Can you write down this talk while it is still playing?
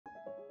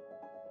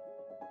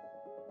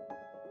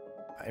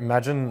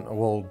Imagine a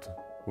world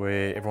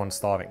where everyone's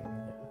starving.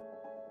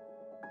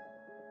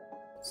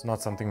 It's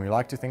not something we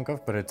like to think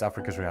of, but it's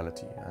Africa's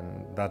reality,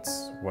 and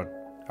that's what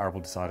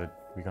Arable decided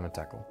we're going to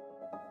tackle.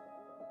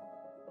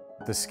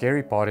 The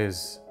scary part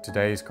is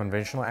today's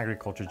conventional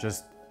agriculture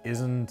just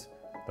isn't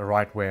the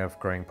right way of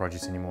growing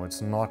produce anymore.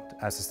 It's not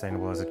as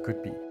sustainable as it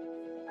could be.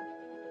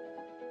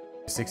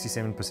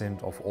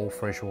 67% of all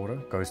fresh water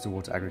goes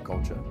towards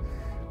agriculture.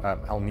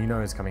 El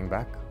Nino is coming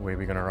back, where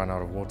we're going to run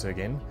out of water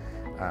again.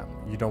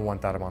 You don't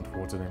want that amount of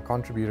water then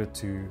contributed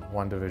to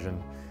one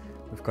division.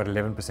 We've got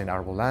 11%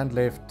 arable land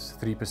left,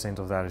 3%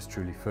 of that is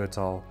truly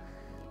fertile.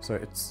 So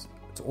it's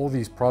all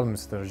these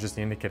problems that are just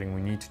indicating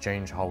we need to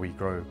change how we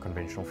grow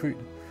conventional food.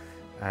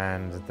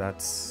 And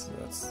that's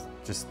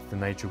just the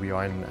nature we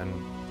are in, and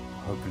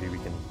hopefully we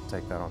can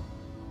take that on.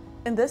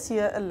 In this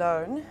year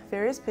alone,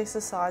 various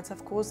pesticides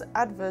have caused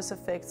adverse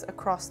effects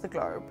across the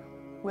globe,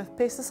 with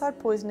pesticide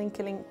poisoning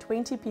killing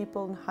 20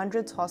 people and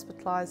hundreds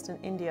hospitalized in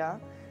India,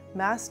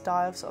 mass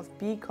die-offs of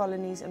bee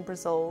colonies in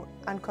Brazil,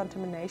 and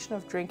contamination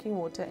of drinking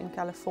water in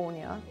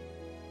California.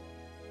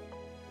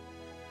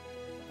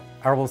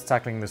 Arable's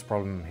tackling this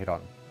problem head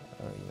on.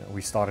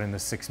 We started in the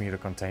 6-meter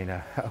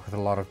container with a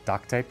lot of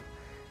duct tape,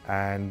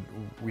 and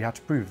we had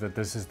to prove that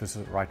this is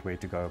the right way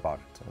to go about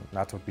it. And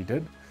that's what we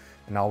did.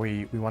 And now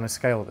we want to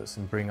scale this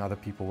and bring other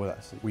people with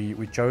us.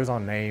 We chose our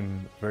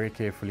name very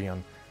carefully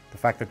on the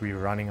fact that we're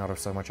running out of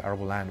so much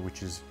arable land,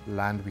 which is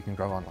land we can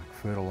grow on, like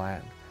fertile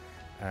land.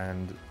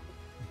 And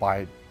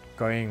by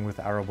going with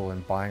Arable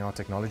and buying our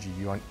technology,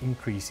 you are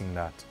increasing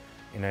that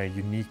in a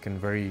unique and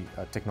very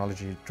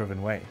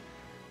technology-driven way.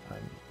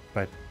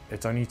 But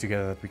it's only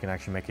together that we can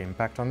actually make an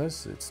impact on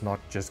this. It's not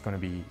just going to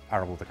be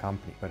Arable the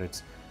company, but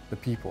it's the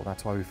people.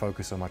 That's why we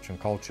focus so much on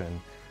culture and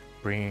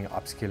bringing,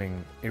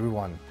 upskilling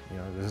everyone.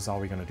 This is how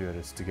we're going to do it,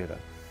 is together.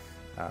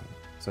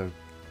 So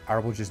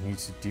Arable just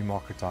needs to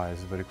democratize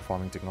vertical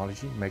farming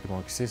technology, make it more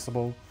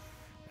accessible,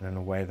 and in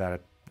a way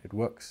that it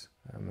works.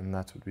 And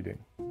that's what we're doing.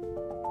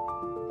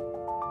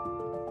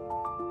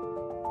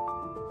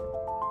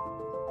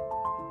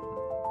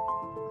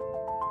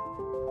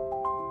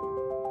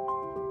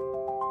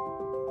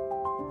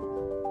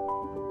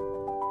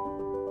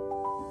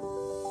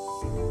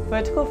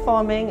 Vertical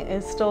farming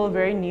is still a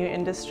very new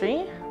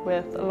industry,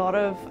 with a lot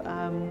of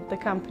the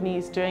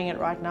companies doing it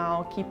right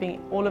now, keeping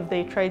all of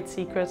their trade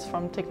secrets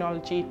from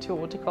technology to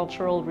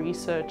horticultural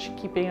research,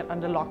 keeping it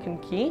under lock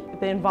and key.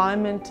 The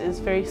environment is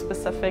very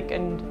specific,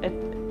 and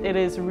it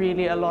is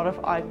really a lot of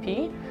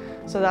IP,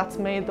 so that's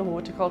made the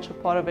horticulture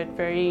part of it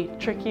very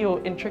tricky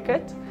or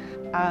intricate.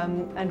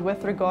 And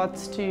with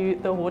regards to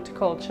the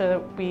horticulture,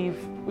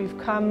 we've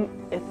come,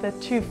 the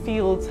two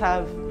fields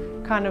have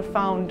kind of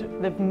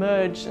they've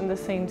merged in the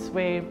sense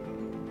where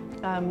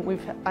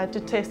we've had to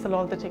test a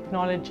lot of the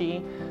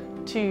technology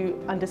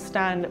to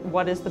understand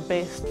what is the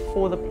best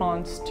for the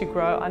plants to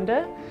grow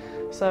under.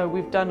 So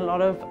we've done a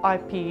lot of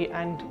IP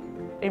and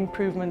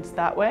improvements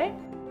that way.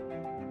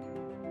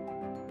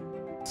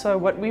 So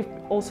what we've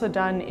also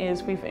done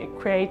is we've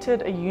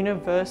created a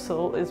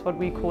universal, is what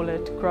we call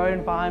it, grow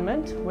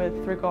environment with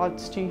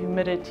regards to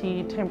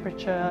humidity,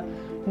 temperature,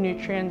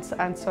 nutrients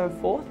and so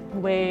forth,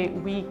 where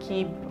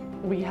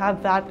we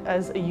have that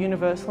as a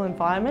universal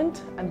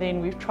environment, and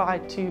then we've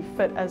tried to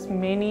fit as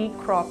many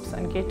crops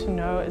and get to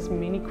know as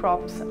many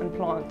crops and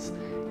plants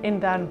in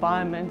that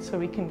environment so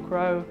we can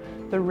grow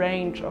the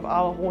range of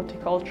our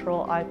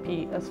horticultural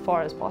IP as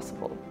far as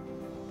possible.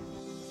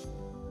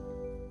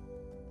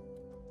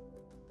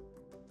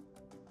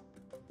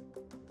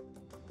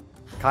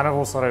 Kind of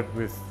all started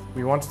with,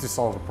 we wanted to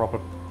solve a proper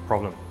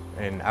problem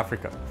in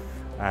Africa,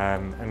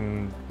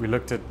 and we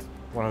looked at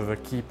one of the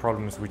key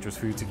problems, which was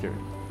food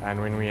security. And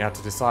when we had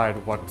to decide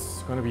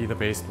what's going to be the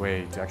best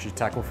way to actually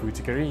tackle food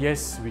security,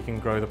 yes, we can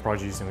grow the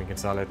produce and we can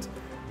sell it,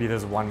 be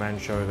this one-man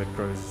show that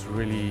grows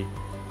really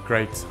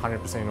great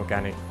 100%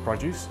 organic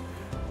produce,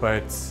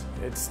 but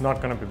it's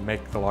not going to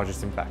make the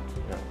largest impact.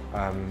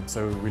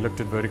 So we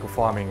looked at vertical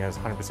farming as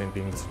 100%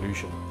 being the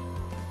solution.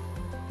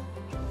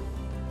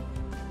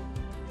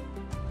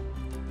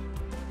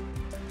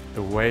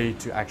 The way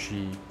to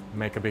actually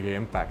make a bigger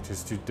impact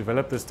is to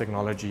develop this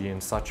technology in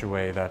such a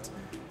way that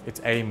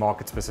it's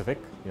market specific,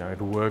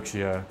 it works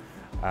here,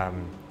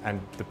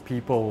 and the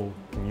people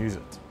can use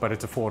it, but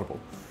it's affordable.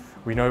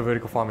 We know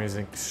vertical farming is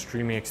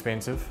extremely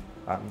expensive,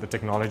 the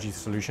technology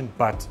solution,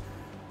 but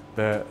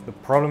the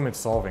problem it's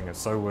solving is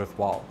so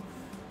worthwhile.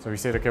 So we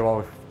said, okay,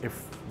 well,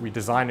 if we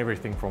design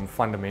everything from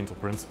fundamental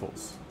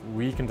principles,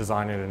 we can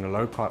design it in a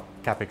low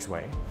capex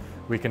way.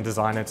 We can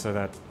design it so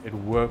that it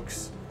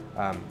works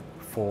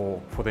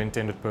for the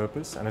intended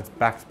purpose, and it's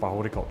backed by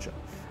horticulture.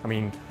 I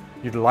mean,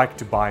 you'd like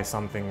to buy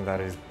something that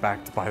is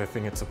backed by the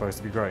thing it's supposed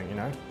to be growing,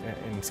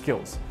 in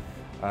skills.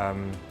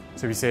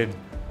 So we said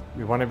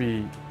we want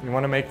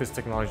to make this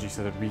technology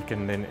so that we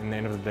can then, in the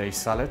end of the day,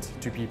 sell it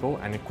to people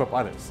and equip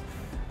others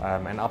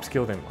and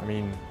upskill them. I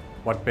mean,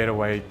 what better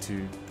way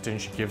to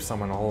potentially give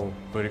someone a whole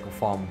vertical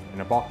farm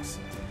in a box,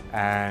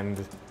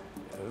 and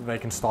they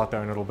can start their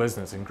own little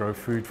business and grow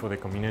food for their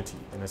community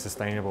in a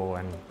sustainable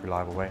and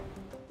reliable way.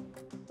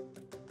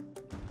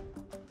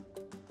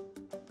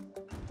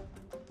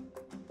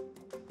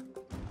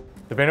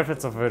 The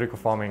benefits of vertical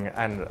farming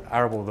and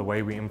Arable, the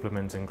way we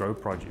implement and grow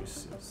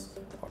produce, is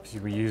obviously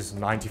we use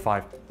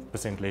 95%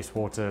 less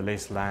water,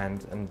 less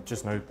land, and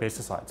just no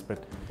pesticides.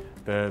 But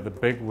the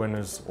big win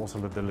is also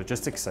the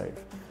logistics save.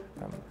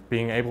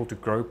 Being able to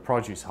grow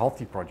produce,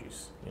 healthy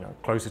produce,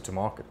 closer to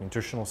market.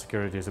 Nutritional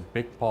security is a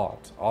big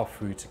part of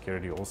food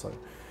security also.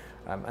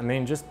 And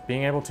then just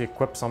being able to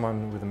equip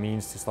someone with the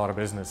means to start a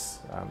business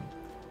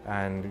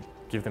and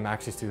give them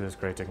access to this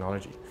great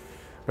technology.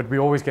 But we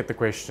always get the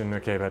question,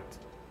 okay, but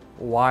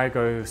why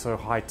go so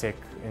high-tech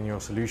in your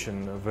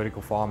solution of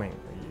vertical farming?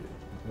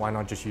 Why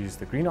not just use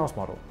the greenhouse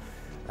model?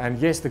 And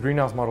yes, the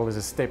greenhouse model is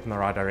a step in the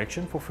right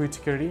direction for food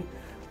security,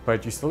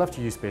 but you still have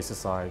to use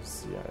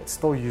pesticides. It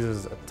still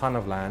uses a ton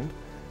of land,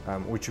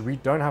 which we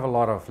don't have a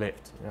lot of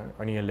left.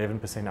 Only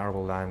 11%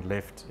 arable land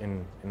left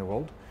in the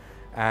world.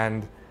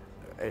 And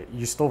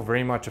you're still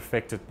very much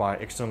affected by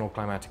external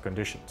climatic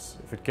conditions.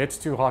 If it gets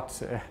too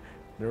hot, it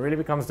really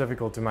becomes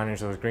difficult to manage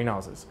those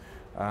greenhouses.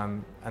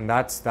 And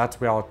that's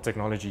where our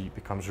technology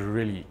becomes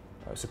really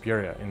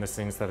superior, in the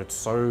sense that it's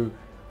so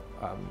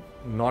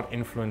not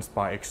influenced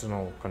by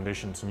external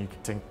conditions, and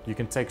you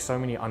can take so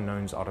many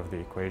unknowns out of the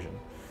equation.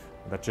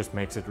 That just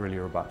makes it really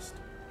robust.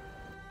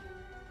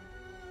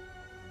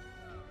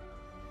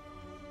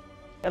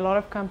 A lot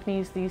of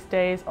companies these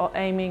days are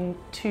aiming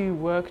to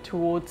work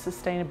towards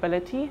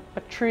sustainability,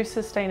 but true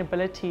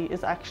sustainability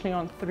is actually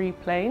on 3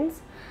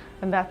 planes,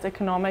 and that's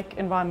economic,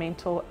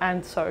 environmental,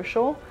 and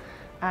social.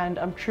 And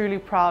I'm truly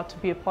proud to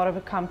be a part of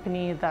a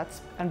company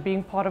and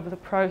being part of the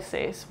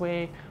process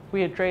where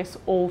we address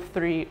all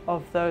 3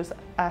 of those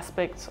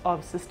aspects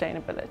of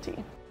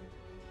sustainability.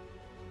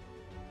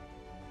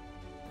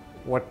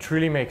 What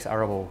truly makes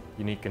Arable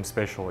unique and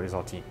special is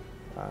our team.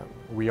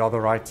 We are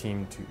the right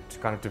team to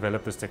kind of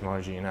develop this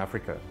technology in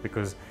Africa,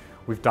 because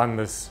we've done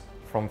this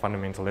from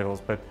fundamental levels,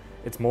 but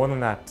it's more than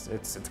that.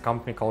 It's a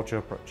company culture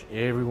approach.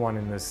 Everyone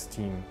in this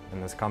team,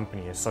 in this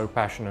company, is so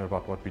passionate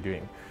about what we're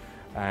doing.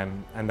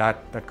 And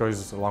that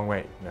goes a long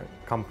way.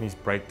 Companies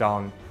break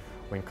down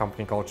when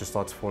company culture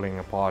starts falling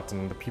apart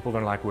and the people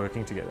don't like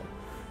working together.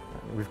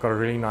 We've got a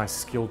really nice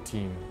skilled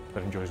team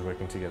that enjoys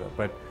working together,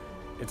 but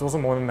it's also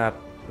more than that.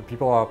 The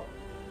people are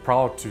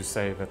proud to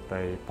say that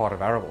they're part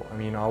of Arable. I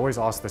mean, I always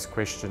ask this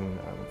question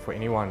for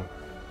anyone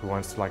who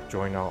wants to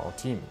join our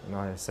team, and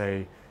I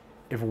say,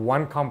 if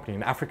one company,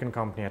 an African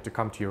company, had to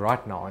come to you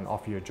right now and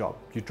offer you a job,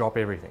 you drop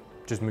everything,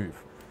 just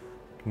move,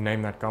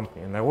 name that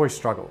company, and they always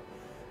struggle.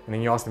 And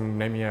then you ask them,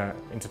 name me an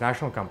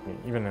international company,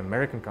 even an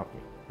American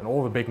company, and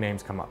all the big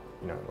names come up,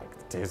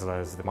 like the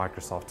Teslas, the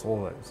Microsofts,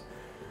 all those.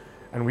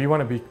 And we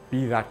want to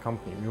be that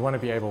company. We want to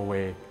be able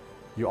where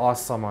you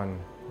ask someone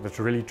that's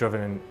really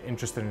driven and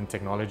interested in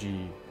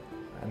technology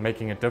and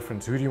making a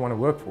difference, who do you want to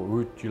work for?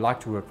 Who do you like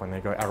to work for? And they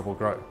go, Arable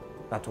Grow.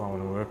 That's what I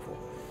want to work for.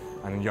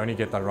 And you only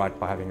get that right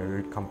by having a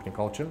good company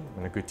culture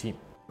and a good team.